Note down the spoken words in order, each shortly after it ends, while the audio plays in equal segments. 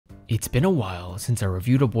It's been a while since I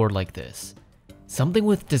reviewed a board like this. Something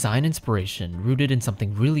with design inspiration rooted in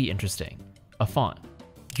something really interesting, a font.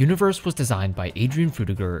 Univers was designed by Adrian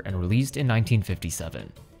Frutiger and released in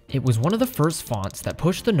 1957. It was one of the first fonts that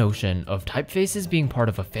pushed the notion of typefaces being part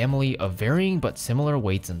of a family of varying but similar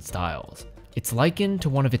weights and styles. It's likened to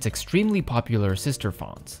one of its extremely popular sister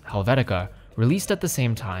fonts, Helvetica, released at the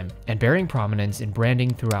same time and bearing prominence in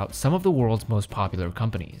branding throughout some of the world's most popular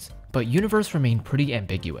companies. But Univers remained pretty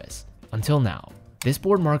ambiguous, until now. This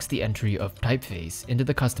board marks the entry of Typface into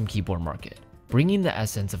the custom keyboard market, bringing the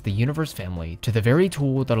essence of the Univers family to the very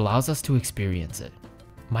tool that allows us to experience it.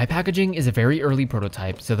 My packaging is a very early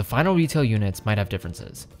prototype, so the final retail units might have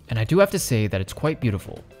differences, and I do have to say that it's quite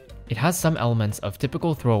beautiful. It has some elements of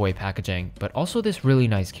typical throwaway packaging, but also this really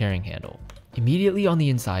nice carrying handle. Immediately on the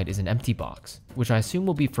inside is an empty box, which I assume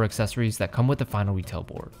will be for accessories that come with the final retail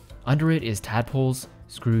board. Under it is tadpoles,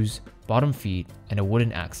 screws, bottom feet, and a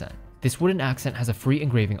wooden accent. This wooden accent has a free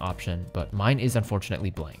engraving option, but mine is unfortunately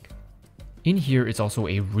blank. In here is also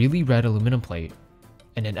a really red aluminum plate,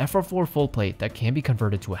 and an FR4 full plate that can be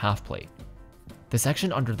converted to a half plate. The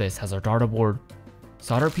section under this has our data board,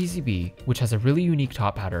 solder PCB, which has a really unique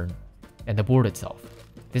top pattern, and the board itself.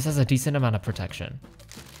 This has a decent amount of protection.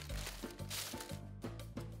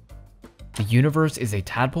 The Univers is a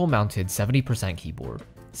tadpole mounted 70% keyboard.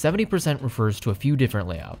 70% refers to a few different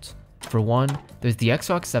layouts. For one, there's the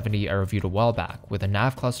Xbox 70 I reviewed a while back with a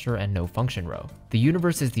nav cluster and no function row. The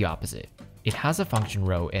Univers is the opposite. It has a function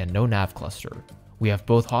row and no nav cluster. We have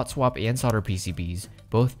both hot swap and solder PCBs,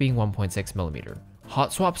 both being 1.6mm.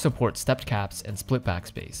 Hot swap supports stepped caps and split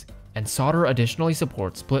backspace, and solder additionally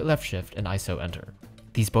supports split left shift and ISO enter.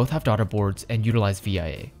 These both have daughter boards and utilize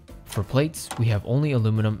VIA. For plates, we have only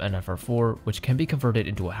aluminum and FR4, which can be converted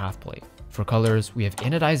into a half plate. For colors, we have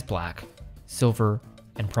anodized black, silver,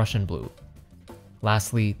 and Prussian blue.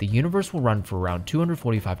 Lastly, the Univers will run for around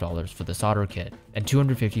 $245 for the solder kit and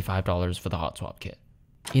 $255 for the hot swap kit.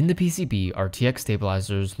 In the PCB are TX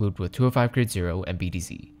stabilizers lubed with 205 grade 0 and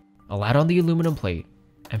BDZ. I'll add on the aluminum plate,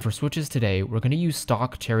 and for switches today, we're going to use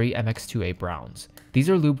stock Cherry MX2A browns. These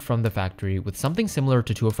are lubed from the factory with something similar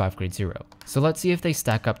to 205 grade 0, so let's see if they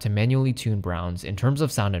stack up to manually tuned browns in terms of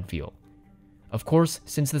sound and feel. Of course,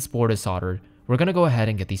 since this board is soldered, we're going to go ahead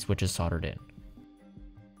and get these switches soldered in.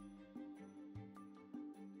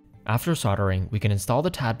 After soldering, we can install the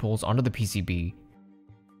tadpoles onto the PCB,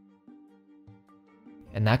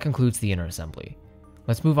 and that concludes the inner assembly.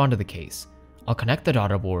 Let's move on to the case. I'll connect the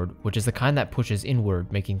daughter board, which is the kind that pushes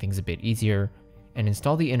inward, making things a bit easier, and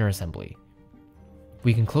install the inner assembly.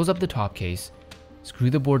 We can close up the top case,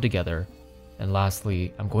 screw the board together, and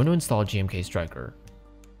lastly, I'm going to install GMK Striker.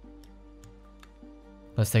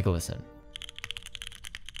 Let's take a listen.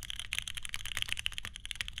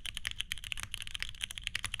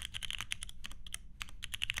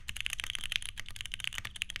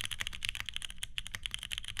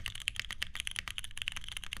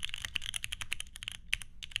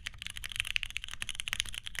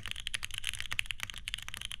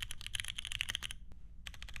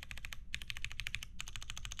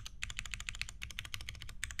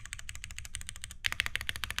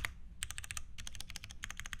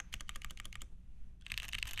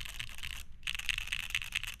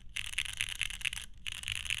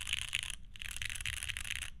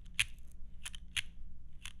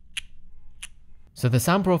 So the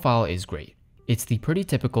sound profile is great. It's the pretty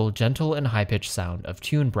typical gentle and high-pitched sound of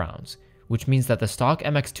tuned browns, which means that the stock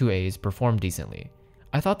MX2As perform decently.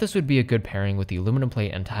 I thought this would be a good pairing with the aluminum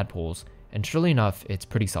plate and tadpoles, and surely enough, it's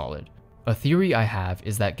pretty solid. A theory I have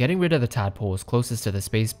is that getting rid of the tadpoles closest to the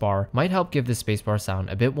spacebar might help give the spacebar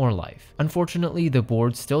sound a bit more life. Unfortunately, the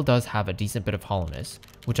board still does have a decent bit of hollowness,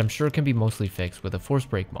 which I'm sure can be mostly fixed with a force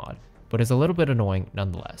break mod, but is a little bit annoying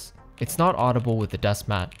nonetheless. It's not audible with the dust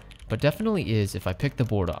mat, but definitely is if I pick the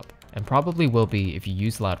board up, and probably will be if you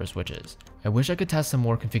use louder switches. I wish I could test some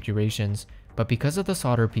more configurations, but because of the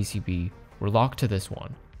solder PCB, we're locked to this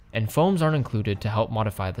one, and foams aren't included to help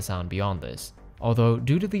modify the sound beyond this. Although,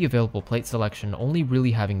 due to the available plate selection only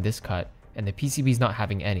really having this cut, and the PCBs not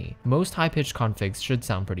having any, most high-pitched configs should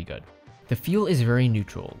sound pretty good. The feel is very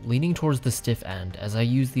neutral, leaning towards the stiff end as I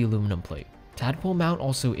use the aluminum plate. Tadpole mount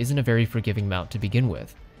also isn't a very forgiving mount to begin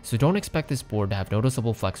with, so don't expect this board to have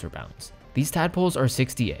noticeable flexor bounds. These tadpoles are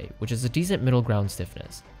 60A, which is a decent middle ground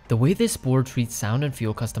stiffness. The way this board treats sound and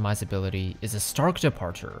feel customizability is a stark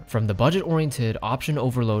departure from the budget-oriented option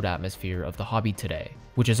overload atmosphere of the hobby today,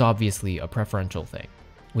 which is obviously a preferential thing.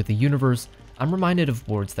 With the Univers, I'm reminded of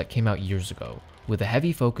boards that came out years ago, with a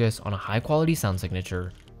heavy focus on a high-quality sound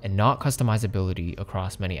signature and not customizability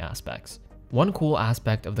across many aspects. One cool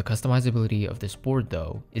aspect of the customizability of this board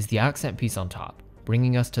though is the accent piece on top,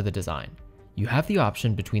 bringing us to the design. You have the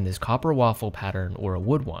option between this copper waffle pattern or a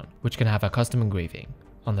wood one, which can have a custom engraving.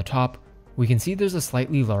 On the top, we can see there's a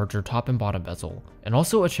slightly larger top and bottom bezel, and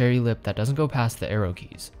also a cherry lip that doesn't go past the arrow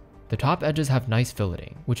keys. The top edges have nice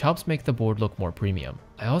filleting, which helps make the board look more premium.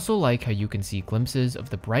 I also like how you can see glimpses of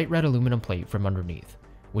the bright red aluminum plate from underneath,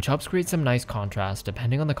 which helps create some nice contrast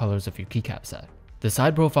depending on the colors of your keycap set. The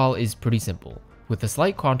side profile is pretty simple, with a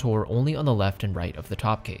slight contour only on the left and right of the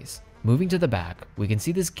top case. Moving to the back, we can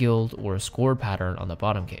see this guild or score pattern on the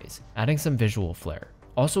bottom case, adding some visual flair.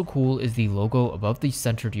 Also cool is the logo above the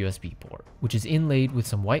centered USB port, which is inlaid with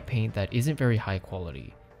some white paint that isn't very high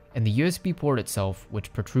quality, and the USB port itself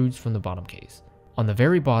which protrudes from the bottom case. On the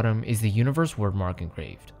very bottom is the Univers wordmark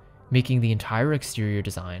engraved, making the entire exterior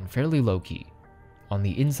design fairly low-key. On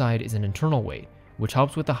the inside is an internal weight, which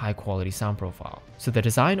helps with the high quality sound profile. So the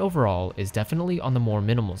design overall is definitely on the more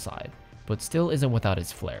minimal side, but still isn't without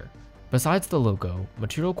its flair. Besides the logo,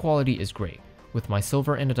 material quality is great, with my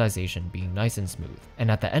silver anodization being nice and smooth.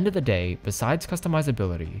 And at the end of the day, besides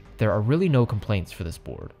customizability, there are really no complaints for this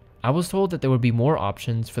board. I was told that there would be more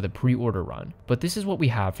options for the pre-order run, but this is what we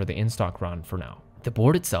have for the in-stock run for now. The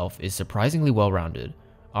board itself is surprisingly well-rounded,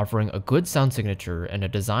 offering a good sound signature and a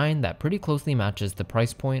design that pretty closely matches the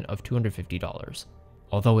price point of $250.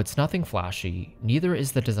 Although it's nothing flashy, neither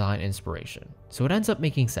is the design inspiration, so it ends up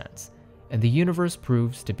making sense, and the Univers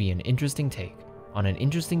proves to be an interesting take on an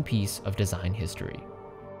interesting piece of design history.